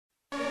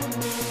It's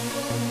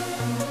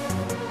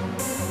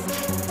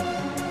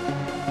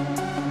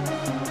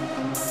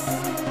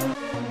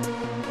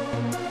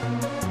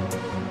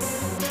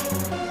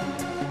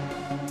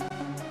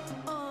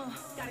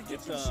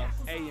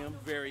AM,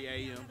 very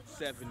AM,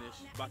 7-ish.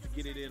 About to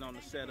get it in on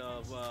the set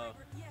of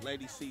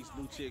Lady C's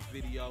New Chick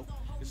video.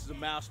 This is a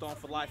milestone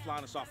for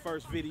Lifeline. It's our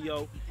first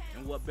video,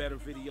 and what better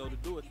video to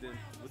do it than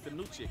with the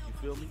new chick, you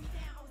feel me?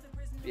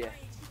 Yeah.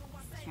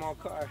 Small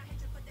car,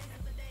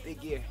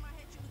 big gear.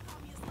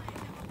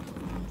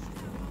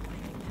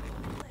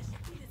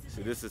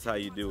 See, this is how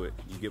you do it.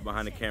 You get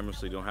behind the camera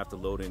so you don't have to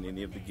load in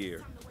any of the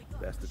gear.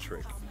 That's the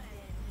trick.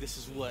 This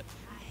is what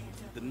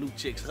the new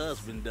chick's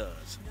husband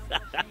does.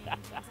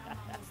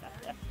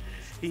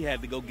 He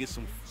had to go get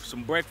some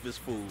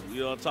breakfast food.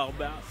 You know what I'm talking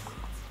about?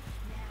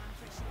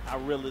 How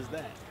real is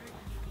that?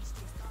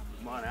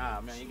 Come on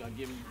out, man. You gonna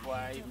give me before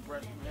I even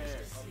brush my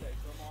hair.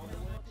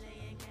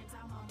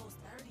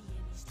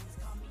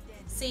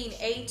 Scene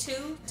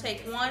A2,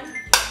 take 1.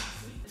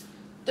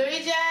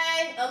 3J,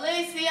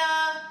 Alicia.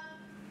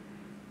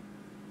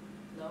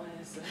 No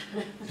answer.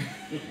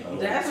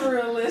 That's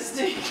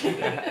realistic. You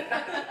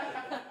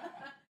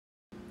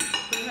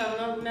coming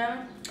over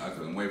now? I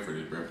couldn't wait for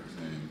this breakfast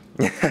thing.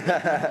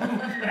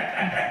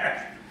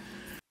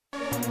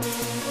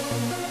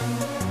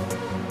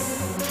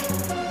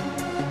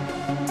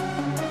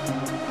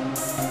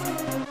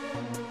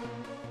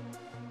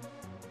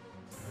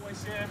 Boy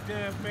Chef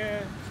there,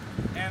 man.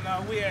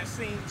 And we had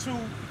scene 2,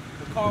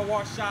 the car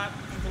wash shot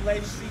with the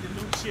Lady C, the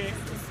new chick.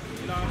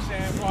 You know what I'm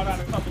saying? Brought out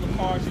a couple of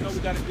cars. You know we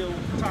got to deal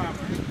with the timer.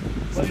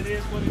 But it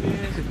is what it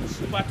is.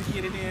 We're about to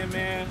get it in,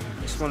 man.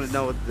 Just want to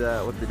know what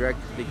the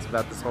director thinks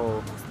about this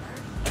whole.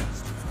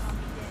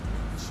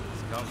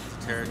 Skunk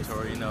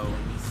territory, you know.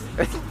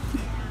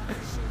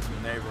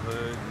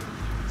 Neighborhood.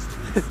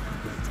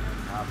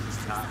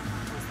 Opposite top.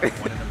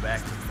 One in the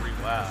back is pretty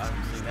wild. I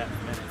haven't seen that in a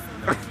minute.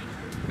 You know?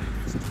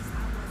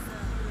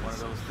 One of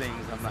those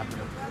things I'm not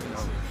gonna, you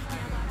know.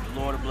 The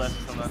Lord bless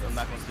us. I'm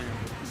not gonna see him.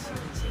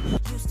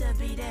 Used to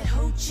be that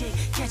hoe chick,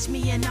 catch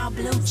me in all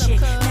blue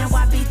chick. Now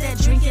I be that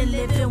drinking,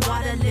 living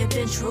water,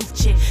 living truth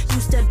chick.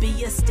 Used to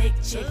be a stick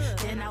chick,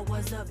 then I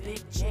was a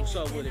big chick. What's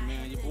up with it,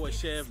 man? Your boy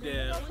Chef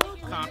there,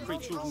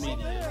 Concrete Truth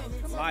Media,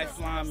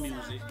 Lifeline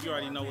Music. You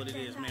already know what it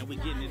is, man. We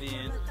getting it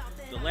in.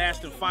 The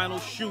last and final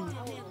shoot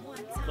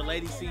for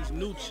Lady C's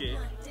new chick.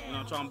 You know what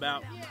I'm talking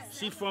about?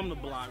 She from the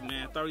block,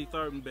 man.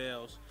 33rd and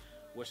Bells,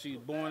 where she's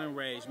born and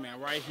raised, man,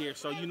 right here.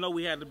 So you know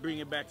we had to bring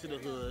it back to the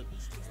hood.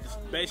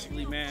 Just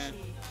basically, man,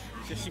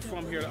 since she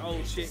from here, the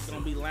old chick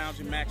gonna be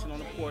lounging, maxing on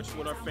the porch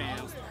with her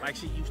fam, like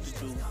she used to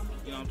do.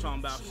 You know what I'm talking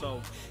about?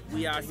 So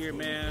we out here,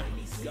 man.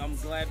 I'm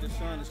glad the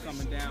sun is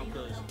coming down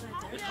because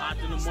it's hot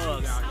in the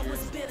mug out here. I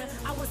was bitter,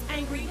 I was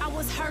angry, I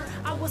was hurt,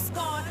 I was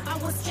scarred, I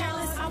was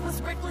careless, I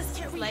was reckless.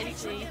 Lady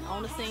C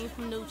on the scene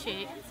from New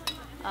Chick.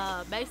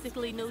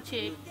 Basically, New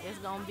Chick is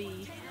gonna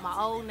be my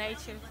old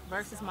nature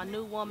versus my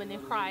new woman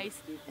in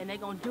Christ, and they're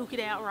gonna duke it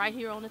out right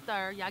here on the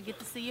 3rd. Y'all get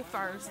to see it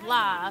first,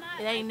 live.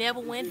 It ain't never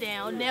went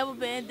down, never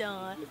been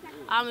done.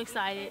 I'm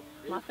excited.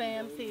 My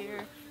fam's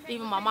here,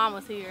 even my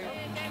mama's here.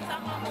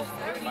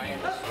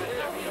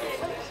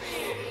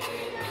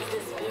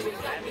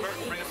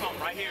 Bring us home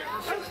right here.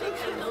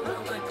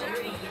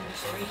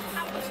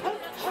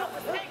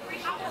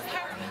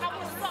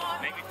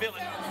 Make me feel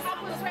it.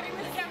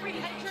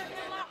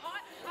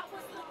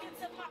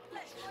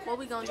 What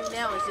we're gonna do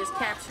now is just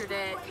capture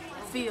that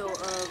feel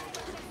of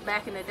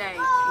back in the day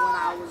when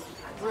I was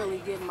really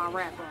getting my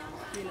rap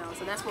on, you know.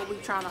 So that's what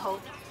we're trying to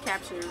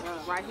capture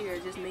right here.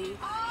 Just me,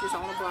 just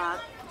on the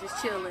block,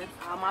 just chilling.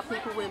 All my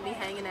people with me,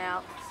 hanging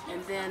out,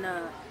 and then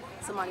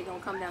somebody gonna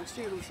come down the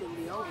street who shouldn't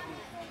be over here.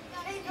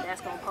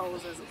 That's gonna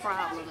pose as a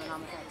problem, and I'm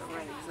gonna have to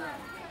raise up.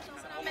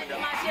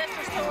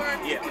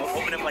 Yeah,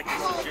 open up like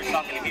this. You're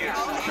talking to here.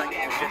 It's like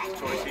your gesture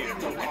towards here.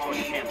 Towards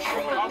the camera.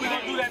 Are we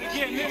gonna do that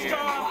again this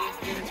time?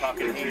 You're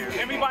talking to here.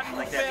 Everybody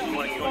like that. You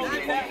want to go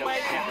that way.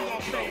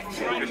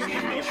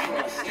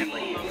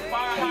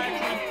 Fire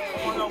hydrant.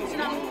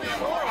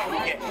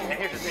 Yeah, and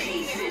here's the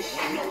thing.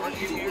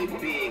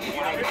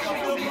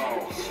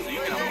 So you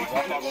can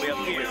walk all the way up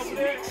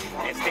here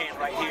and stand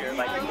right here,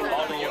 like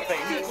all in your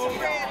face.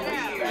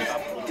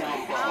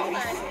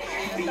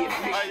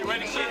 Are you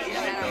ready, shit?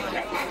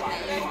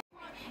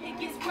 It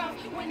gets rough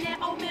when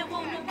that old man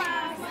won't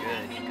arrive.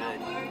 Good.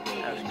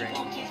 That was great.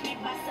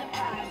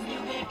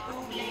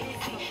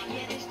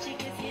 Yeah, this chick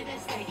is here to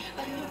stay. A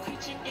new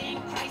creature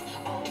in Christ,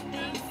 old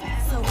things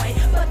pass away.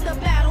 But the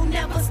battle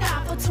never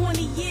stopped. For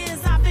 20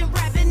 years I've been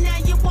rapping. Now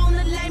you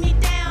wanna lay me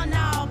down?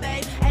 No,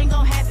 babe, ain't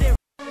gonna happen.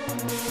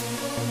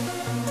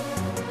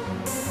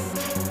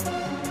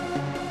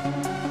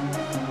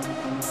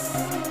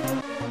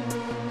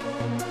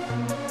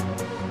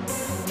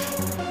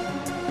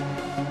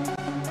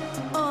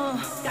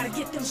 Gotta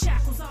get them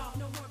shackles.